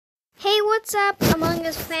What's up, Among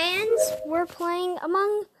Us fans? We're playing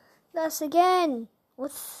Among Us again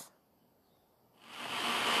with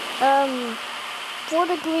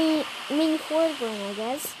Fortigreen, I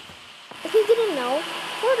guess. If you didn't know,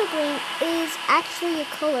 Fortigreen is actually a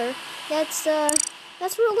color that's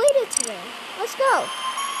related to it. Let's go.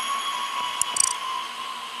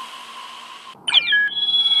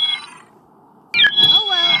 Oh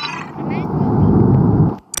well, I might as well be.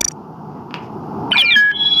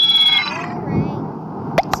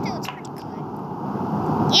 Alright. Still, it's pretty good.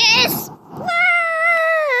 Yes!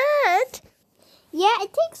 What? Yeah,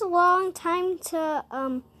 it takes a long time to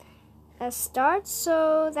start,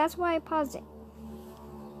 so that's why I paused it.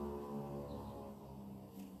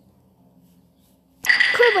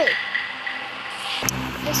 Cool.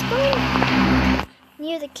 Let's go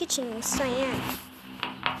near the kitchen with Cyan.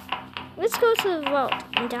 Let's go to the vault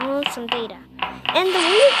and download some data. And the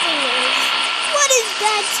weird thing is, what is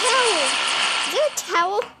that towel? Is it a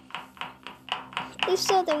towel? If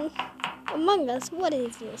so, then Among Us, what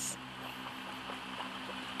is this?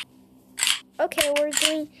 Okay, we're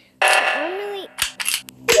doing normally.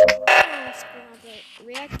 Let's go have the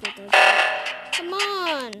reactor does that. Come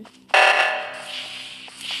on!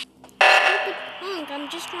 Stupid punk, I'm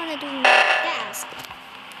just trying to do my task.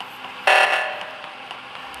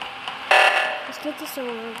 Let's get this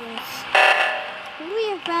over with. Maybe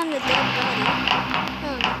I found the dead body.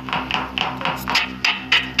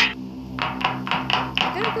 I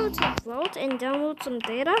gotta go to the vault and download some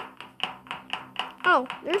data. Oh,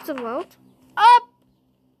 there's the vault. Up!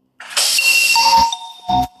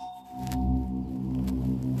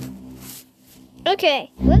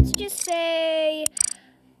 Okay, let's just say...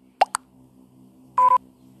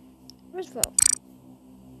 Where's the vault?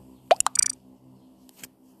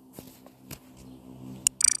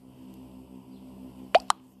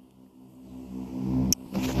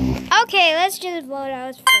 Okay, let's just vote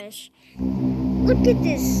out fish. Look at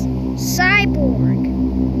this cyborg.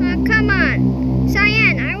 Come on.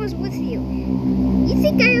 Cyan, I was with you. You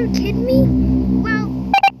think I would kid me? Well,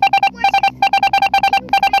 why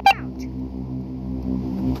find out?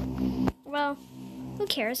 Well, who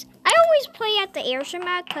cares? I always play at the airship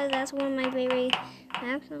map because that's one of my favorite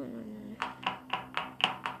maps.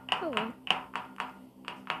 Oh well.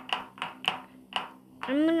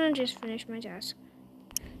 I'm gonna just finish my task.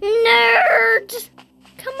 Nerd!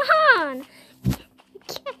 Come on!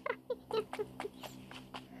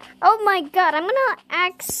 Oh my god, I'm gonna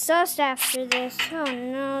act sus after this. Oh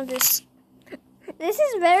no, this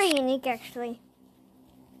is very unique actually.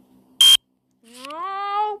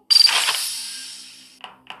 No!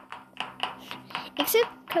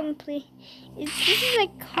 Except complete. This is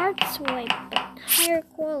like card swipe, but higher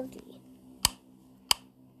quality.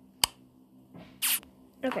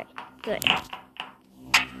 Okay, good.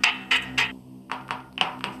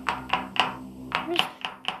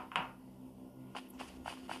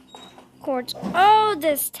 Chords. Oh,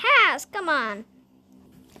 this task! Come on.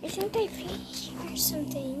 Isn't I finished or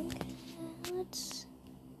something? Let's.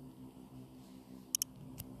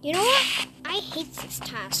 You know what? I hate this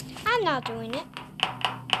task. I'm not doing it.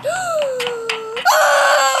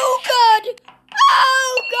 Oh God!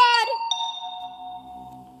 Oh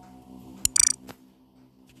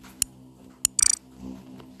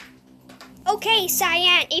God! Okay,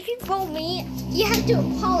 Cyan, if you vote me, you have to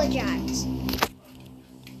apologize.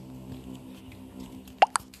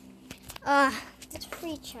 This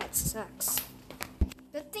free chat sucks.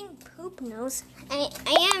 Good thing Poop knows. I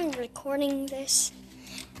am recording this.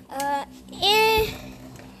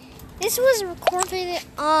 This was recorded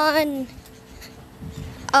on,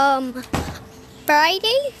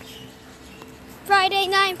 Friday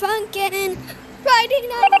Night Funkin'. Friday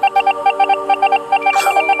Night. Oh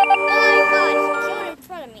my God, he killed in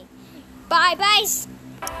front of me. Bye, guys.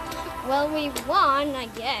 Well, we won, I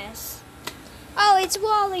guess. Oh, it's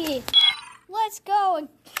Wally. Let's go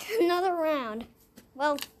another round.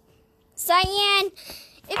 Well, Cyan,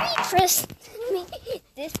 if you trust me,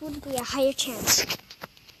 this would be a higher chance to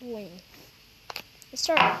win. Let's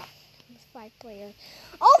start with 5 players.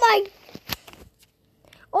 Oh my!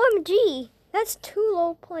 OMG, that's 2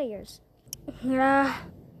 low players.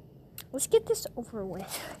 Let's get this over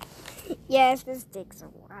with. Yes, this takes a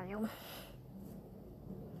while.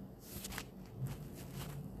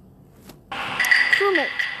 Crewmate.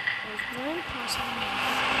 There's one person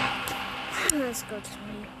left. Let's go to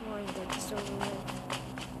 24 and get this over with.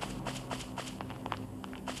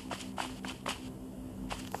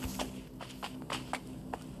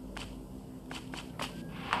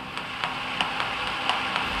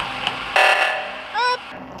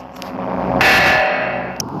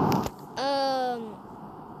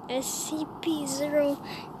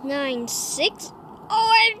 SCP-096.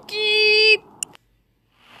 OMG!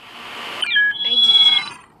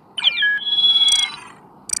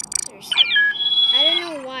 Seriously. I don't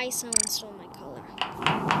know why someone stole my color.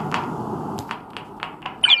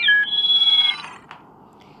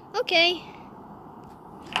 Okay.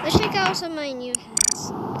 Let's check out some of my new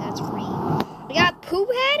hats. That's free. We got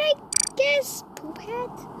Poop Hat, I guess. Poop Hat.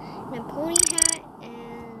 And a pony hat.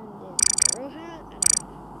 And this girl hat. I don't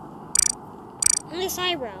know. And this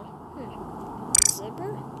eyebrow.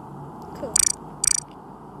 Zipper? Cool.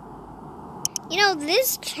 You know,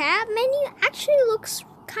 this chat menu actually looks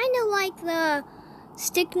kind of like the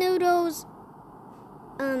Stick Noodles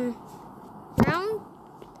round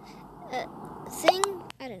thing.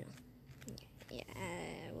 I don't know. Yeah,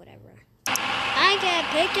 whatever. I got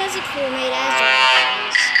picked as a crewmate as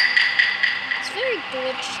always. It's very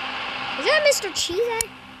glitchy. Is that Mr. Cheese?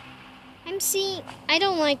 I'm seeing. I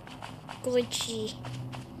don't like glitchy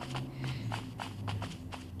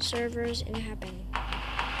servers and happening.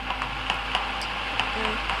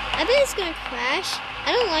 I bet it's gonna crash.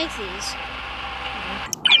 I don't like these.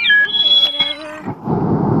 Okay, whatever.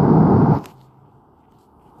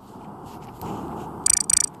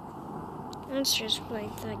 Let's just play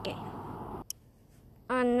the game.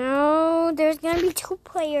 Oh no, there's gonna be 2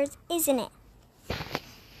 players, isn't it?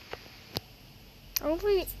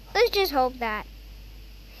 Hopefully, let's just hope that.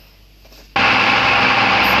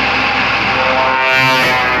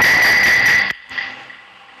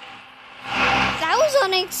 That was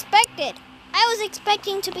unexpected. I was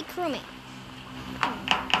expecting to be crewmate.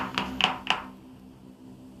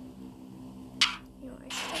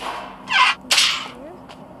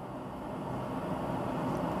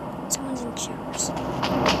 Someone's in showers.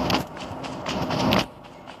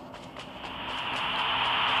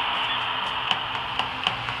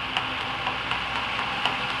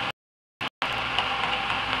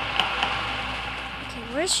 Okay,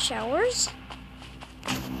 where's showers?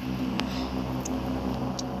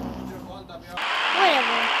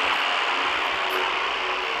 Whatever.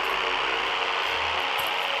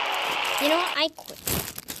 You know what? I quit.